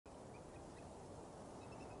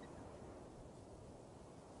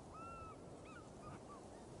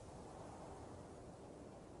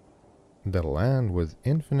The land was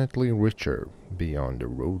infinitely richer beyond the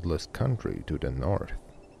roadless country to the north,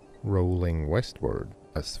 rolling westward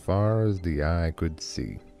as far as the eye could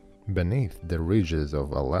see, beneath the ridges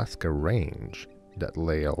of Alaska Range that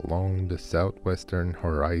lay along the southwestern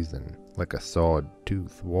horizon like a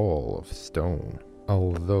sawed-tooth wall of stone.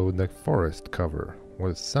 Although the forest cover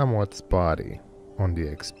was somewhat spotty on the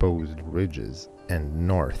exposed ridges and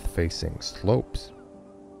north-facing slopes,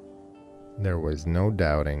 there was no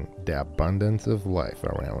doubting the abundance of life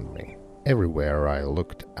around me. Everywhere I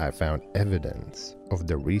looked, I found evidence of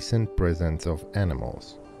the recent presence of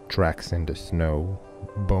animals. Tracks in the snow,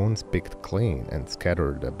 bones picked clean and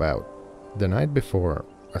scattered about. The night before,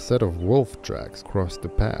 a set of wolf tracks crossed the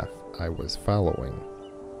path I was following,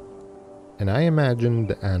 and I imagined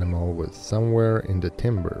the animal was somewhere in the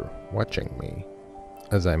timber watching me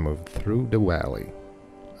as I moved through the valley.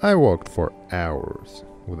 I walked for hours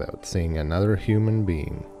without seeing another human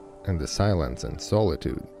being, and the silence and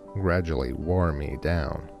solitude gradually wore me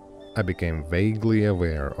down. I became vaguely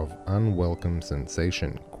aware of unwelcome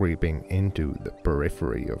sensation creeping into the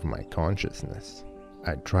periphery of my consciousness.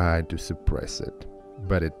 I tried to suppress it,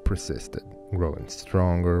 but it persisted, growing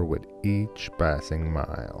stronger with each passing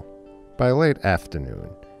mile. By late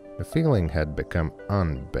afternoon, the feeling had become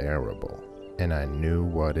unbearable, and I knew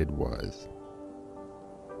what it was.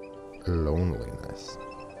 Loneliness.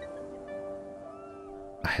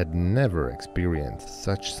 I had never experienced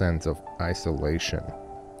such sense of isolation,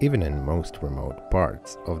 even in most remote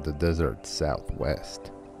parts of the desert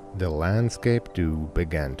Southwest. The landscape too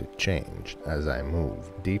began to change as I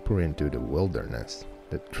moved deeper into the wilderness.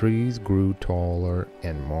 The trees grew taller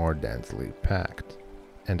and more densely packed,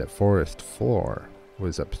 and the forest floor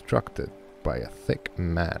was obstructed by a thick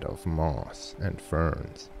mat of moss and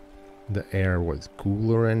ferns. The air was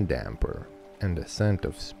cooler and damper, and the scent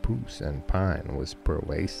of spruce and pine was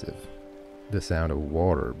pervasive. The sound of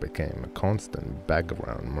water became a constant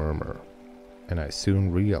background murmur, and I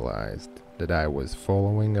soon realized that I was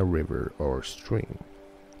following a river or stream.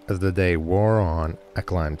 As the day wore on, I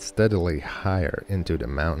climbed steadily higher into the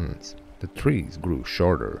mountains. The trees grew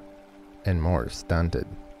shorter and more stunted,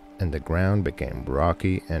 and the ground became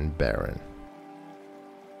rocky and barren.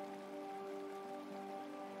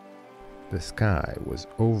 The sky was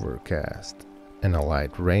overcast, and a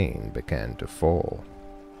light rain began to fall.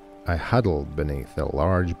 I huddled beneath a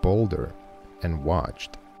large boulder and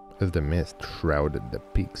watched as the mist shrouded the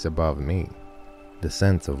peaks above me. The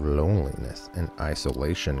sense of loneliness and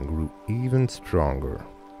isolation grew even stronger,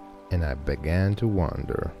 and I began to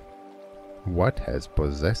wonder, what has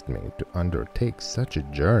possessed me to undertake such a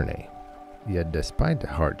journey? Yet despite the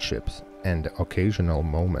hardships and the occasional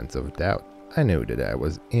moments of doubt, I knew that I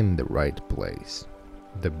was in the right place.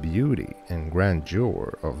 The beauty and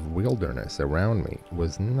grandeur of wilderness around me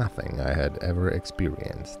was nothing I had ever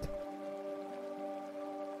experienced.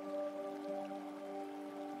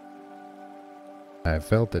 I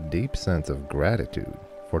felt a deep sense of gratitude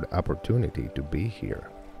for the opportunity to be here.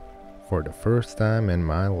 For the first time in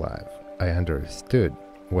my life, I understood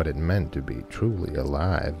what it meant to be truly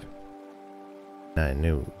alive. I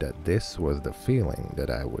knew that this was the feeling that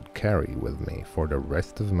I would carry with me for the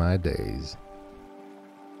rest of my days.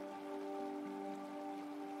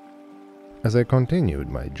 As I continued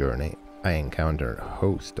my journey, I encountered a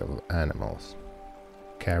host of animals: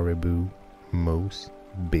 caribou, moose,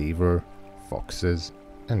 beaver, foxes,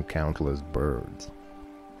 and countless birds.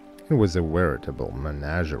 It was a veritable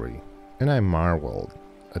menagerie, and I marveled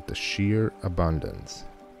at the sheer abundance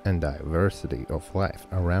and diversity of life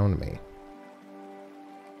around me.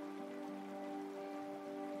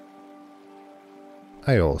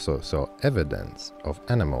 I also saw evidence of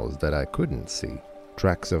animals that I couldn't see: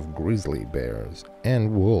 tracks of grizzly bears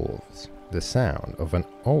and wolves, the sound of an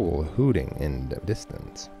owl hooting in the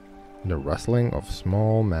distance, the rustling of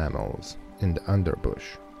small mammals in the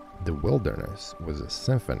underbush. The wilderness was a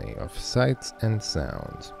symphony of sights and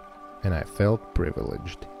sounds, and I felt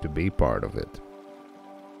privileged to be part of it.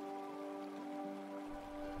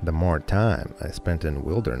 The more time I spent in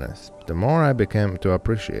wilderness, the more I began to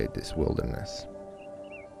appreciate this wilderness.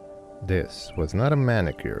 This was not a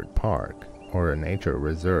manicured park or a nature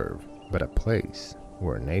reserve, but a place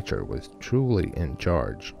where nature was truly in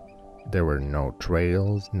charge. There were no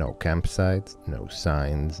trails, no campsites, no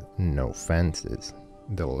signs, no fences.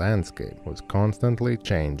 The landscape was constantly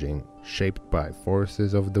changing, shaped by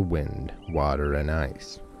forces of the wind, water, and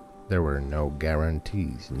ice. There were no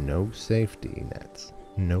guarantees, no safety nets,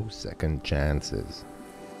 no second chances.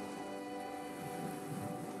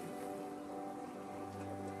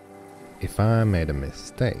 If I made a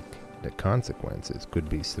mistake, the consequences could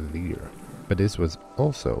be severe. But this was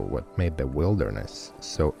also what made the wilderness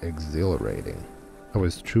so exhilarating. I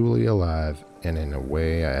was truly alive and in a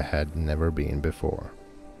way I had never been before.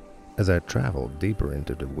 As I traveled deeper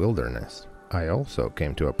into the wilderness, I also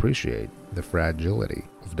came to appreciate the fragility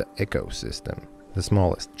of the ecosystem. The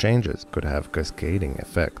smallest changes could have cascading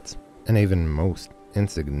effects, and even most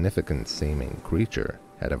insignificant seeming creature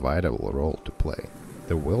had a vital role to play.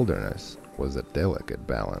 The wilderness was a delicate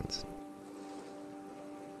balance.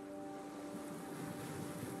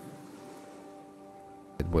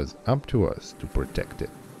 It was up to us to protect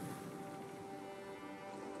it.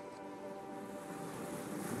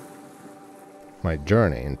 My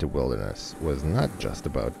journey into wilderness was not just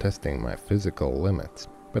about testing my physical limits,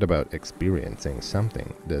 but about experiencing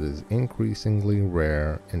something that is increasingly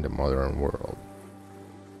rare in the modern world.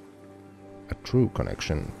 A true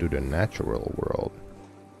connection to the natural world.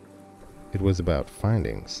 It was about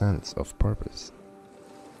finding sense of purpose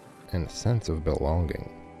and sense of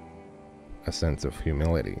belonging, a sense of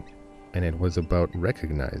humility, and it was about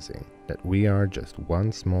recognizing that we are just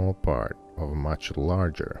one small part of a much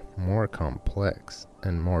larger, more complex,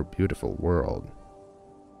 and more beautiful world.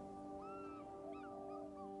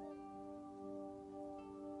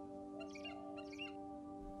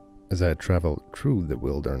 As I traveled through the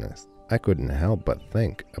wilderness, I couldn't help but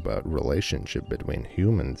think about relationship between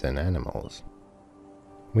humans and animals.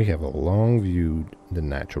 We have long viewed the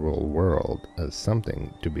natural world as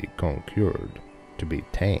something to be conquered, to be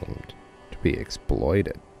tamed, to be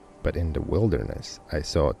exploited. But in the wilderness, I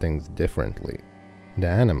saw things differently. The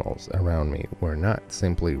animals around me were not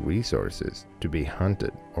simply resources to be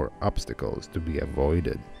hunted or obstacles to be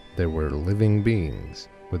avoided. They were living beings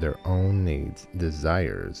with their own needs,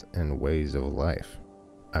 desires, and ways of life.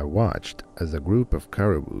 I watched as a group of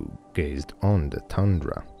caribou gazed on the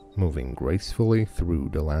tundra, moving gracefully through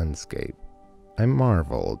the landscape. I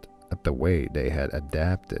marveled at the way they had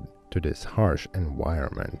adapted to this harsh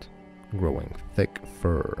environment, growing thick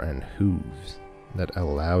fur and hooves that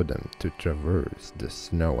allowed them to traverse the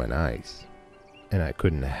snow and ice. And I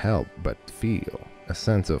couldn't help but feel a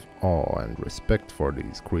sense of awe and respect for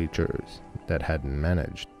these creatures that had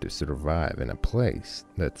managed to survive in a place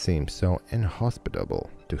that seemed so inhospitable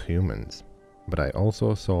to humans. But I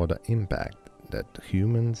also saw the impact that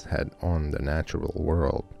humans had on the natural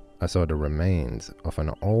world. I saw the remains of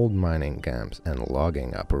an old mining camps and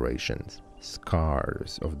logging operations,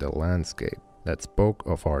 scars of the landscape that spoke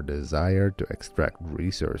of our desire to extract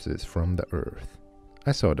resources from the earth.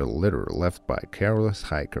 I saw the litter left by careless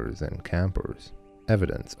hikers and campers,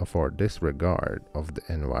 evidence of our disregard of the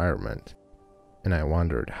environment. And I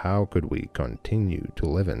wondered, how could we continue to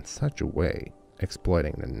live in such a way,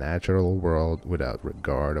 exploiting the natural world without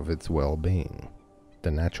regard of its well-being? The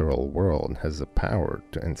natural world has the power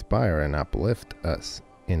to inspire and uplift us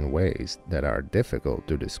in ways that are difficult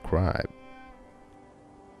to describe.